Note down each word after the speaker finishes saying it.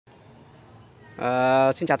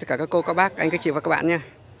Xin chào tất cả các cô, các bác, anh, các chị và các bạn nhé.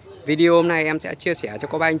 Video hôm nay em sẽ chia sẻ cho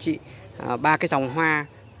cô bác anh chị ba cái dòng hoa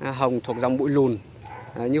hồng thuộc dòng bụi lùn.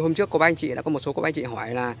 Như hôm trước cô bác anh chị đã có một số cô bác anh chị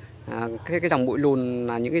hỏi là cái dòng bụi lùn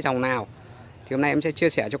là những cái dòng nào. Thì hôm nay em sẽ chia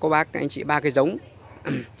sẻ cho cô bác anh chị ba cái giống.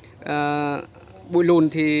 Bụi lùn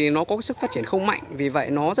thì nó có sức phát triển không mạnh, vì vậy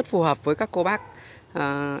nó rất phù hợp với các cô bác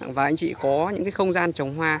và anh chị có những cái không gian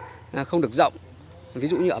trồng hoa không được rộng, ví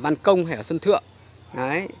dụ như ở ban công hay ở sân thượng.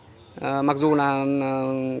 Đấy. Mặc dù là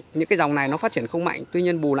những cái dòng này nó phát triển không mạnh, tuy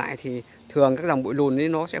nhiên bù lại thì thường các dòng bụi lùn ấy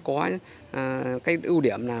nó sẽ có cái ưu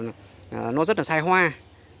điểm là nó rất là sai hoa.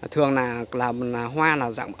 Thường là hoa là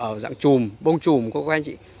ở dạng chùm, bông chùm của các anh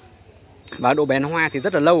chị, và độ bền hoa thì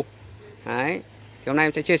rất là lâu. Đấy. Thì hôm nay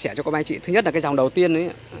em sẽ chia sẻ cho các anh chị. Thứ nhất là cái dòng đầu tiên ấy,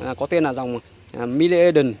 có tên là dòng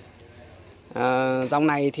Eden. Dòng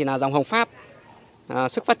này thì là dòng hồng Pháp.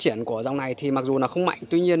 Sức phát triển của dòng này thì mặc dù là không mạnh,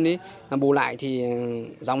 tuy nhiên ý, bù lại thì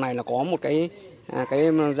dòng này là có một cái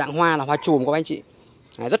dạng hoa là hoa chùm của anh chị,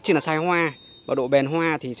 rất chi là sai hoa, và độ bền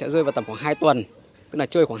hoa thì sẽ rơi vào tầm khoảng 2 tuần, tức là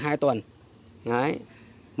chơi khoảng 2 tuần. Đấy.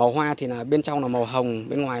 Màu hoa thì là bên trong là màu hồng,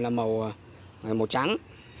 bên ngoài là màu trắng.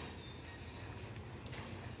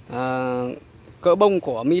 Cỡ bông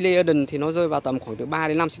của Eden thì nó rơi vào tầm khoảng từ 3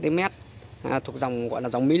 đến 5 cm, thuộc dòng gọi là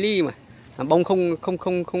dòng mili mà. Bông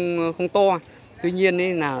không to. Tuy nhiên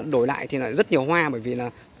ấy là đổi lại thì lại rất nhiều hoa, bởi vì là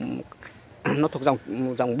nó thuộc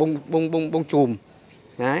dòng bông chùm.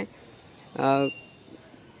 Đấy.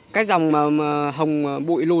 Cái dòng mà hồng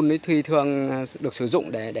bụi lùn ấy thì thường được sử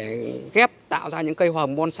dụng để ghép tạo ra những cây hoa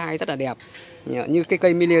hồng bonsai rất là đẹp. Như cái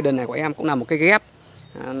cây Eden này của em cũng là một cây ghép.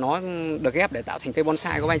 Nó được ghép để tạo thành cây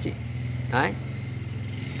bonsai của các anh chị. Đấy.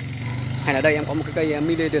 Hay là đây em có một cái cây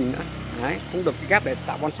Eden nữa. Đấy, cũng được ghép để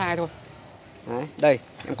tạo bonsai thôi. Đấy, đây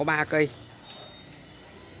em có 3 cây.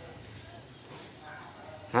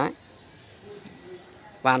 Đấy.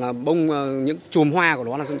 Và là bông, những chùm hoa của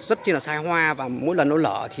nó là rất chi là sai hoa, và mỗi lần nó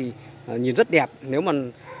lở thì nhìn rất đẹp. Nếu mà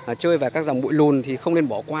chơi về các dòng bụi lùn thì không nên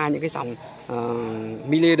bỏ qua những cái dòng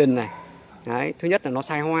Eden này. Đấy. Thứ nhất là nó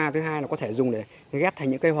sai hoa, thứ hai là có thể dùng để ghép thành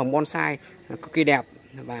những cây hồng bonsai cực kỳ đẹp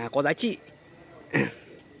và có giá trị.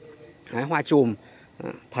 Đấy, hoa chùm,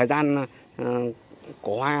 thời gian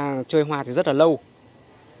của hoa chơi hoa thì rất là lâu.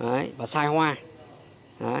 Đấy, và sai hoa.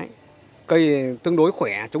 Đấy. Cây tương đối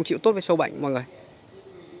khỏe, chống chịu tốt với sâu bệnh mọi người.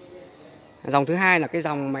 Dòng thứ hai là cái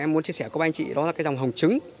dòng mà em muốn chia sẻ với các anh chị, đó là cái dòng hồng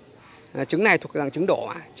trứng. Trứng này thuộc dạng trứng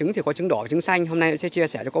đỏ. Trứng thì có trứng đỏ, trứng xanh. Hôm nay em sẽ chia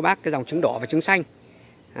sẻ cho các bác cái dòng trứng đỏ và trứng xanh.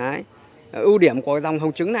 Đấy. Ưu điểm của dòng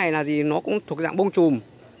hồng trứng này là gì? Nó cũng thuộc dạng bông chùm,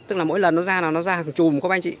 tức là mỗi lần nó ra là nó ra hàng chùm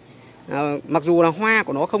các anh chị. Mặc dù là hoa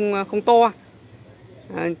của nó không to,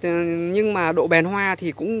 nhưng mà độ bền hoa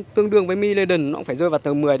thì cũng tương đương với Eden, nó cũng phải rơi vào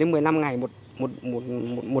từ 10 đến 15 ngày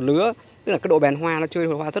một lứa, tức là cái độ bền hoa nó chơi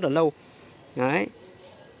hoa rất là lâu. Đấy.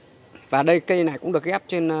 Và đây cây này cũng được ghép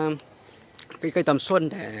trên cây tầm xuân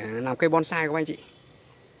để làm cây bonsai của anh chị.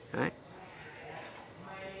 Đấy.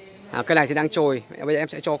 Cây này thì đang trồi. Bây giờ em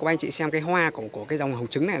sẽ cho các anh chị xem cái hoa của cái dòng hồng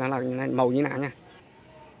trứng này là màu như nào nha.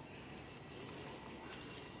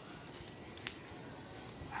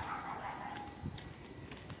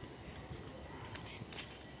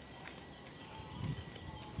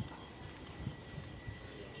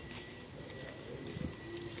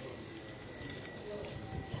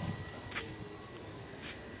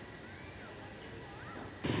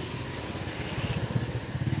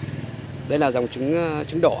 Đây là dòng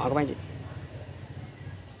trứng đỏ các anh chị.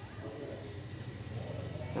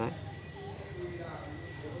 Đấy.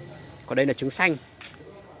 Còn đây là trứng xanh.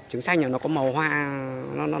 Trứng xanh là nó có màu hoa,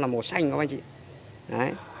 nó là màu xanh các anh chị.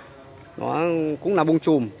 Đấy. Nó cũng là bông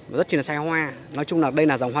chùm, rất chỉ là sai hoa. Nói chung là đây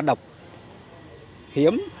là dòng hoa độc,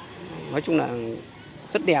 hiếm. Nói chung là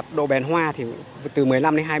rất đẹp, độ bền hoa thì từ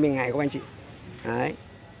 15 đến 20 ngày các anh chị. Đấy.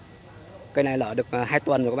 Cây này lở được 2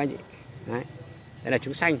 tuần rồi các anh chị. Đấy. Đây là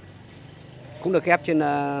trứng xanh, cũng được ghép trên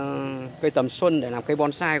cây tầm xuân để làm cây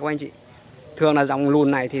bonsai của anh chị. Thường là dòng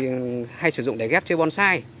lùn này thì hay sử dụng để ghép chơi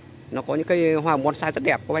bonsai. Nó có những cây hoa bonsai rất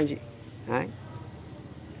đẹp của anh chị. Đấy.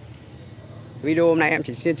 Video hôm nay em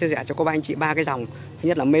chỉ xin chia sẻ cho các anh chị ba cái dòng. Thứ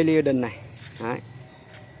nhất là Eden này. Đấy.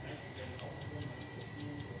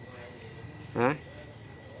 Đấy.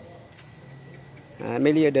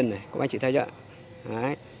 Eden này, các anh chị thấy chưa?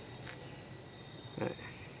 Đấy. Đấy.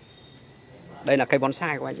 Đây là cây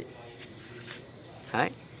bonsai của anh chị. Đấy.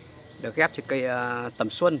 Được ghép trên cây tầm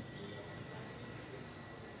xuân.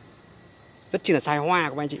 Rất chi là sai hoa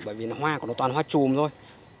các anh chị, bởi vì là hoa của nó toàn hoa chùm thôi.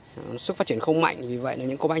 Sức phát triển không mạnh, vì vậy là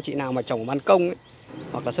những cô anh chị nào mà trồng ở ban công ấy,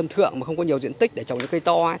 hoặc là sân thượng mà không có nhiều diện tích để trồng những cây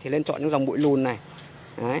to ấy, thì nên chọn những dòng bụi lùn này.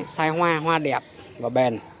 Đấy, sai hoa, hoa đẹp và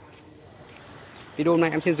bền. Video hôm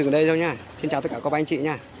nay em xin dừng ở đây thôi nha. Xin chào tất cả các anh chị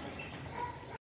nha.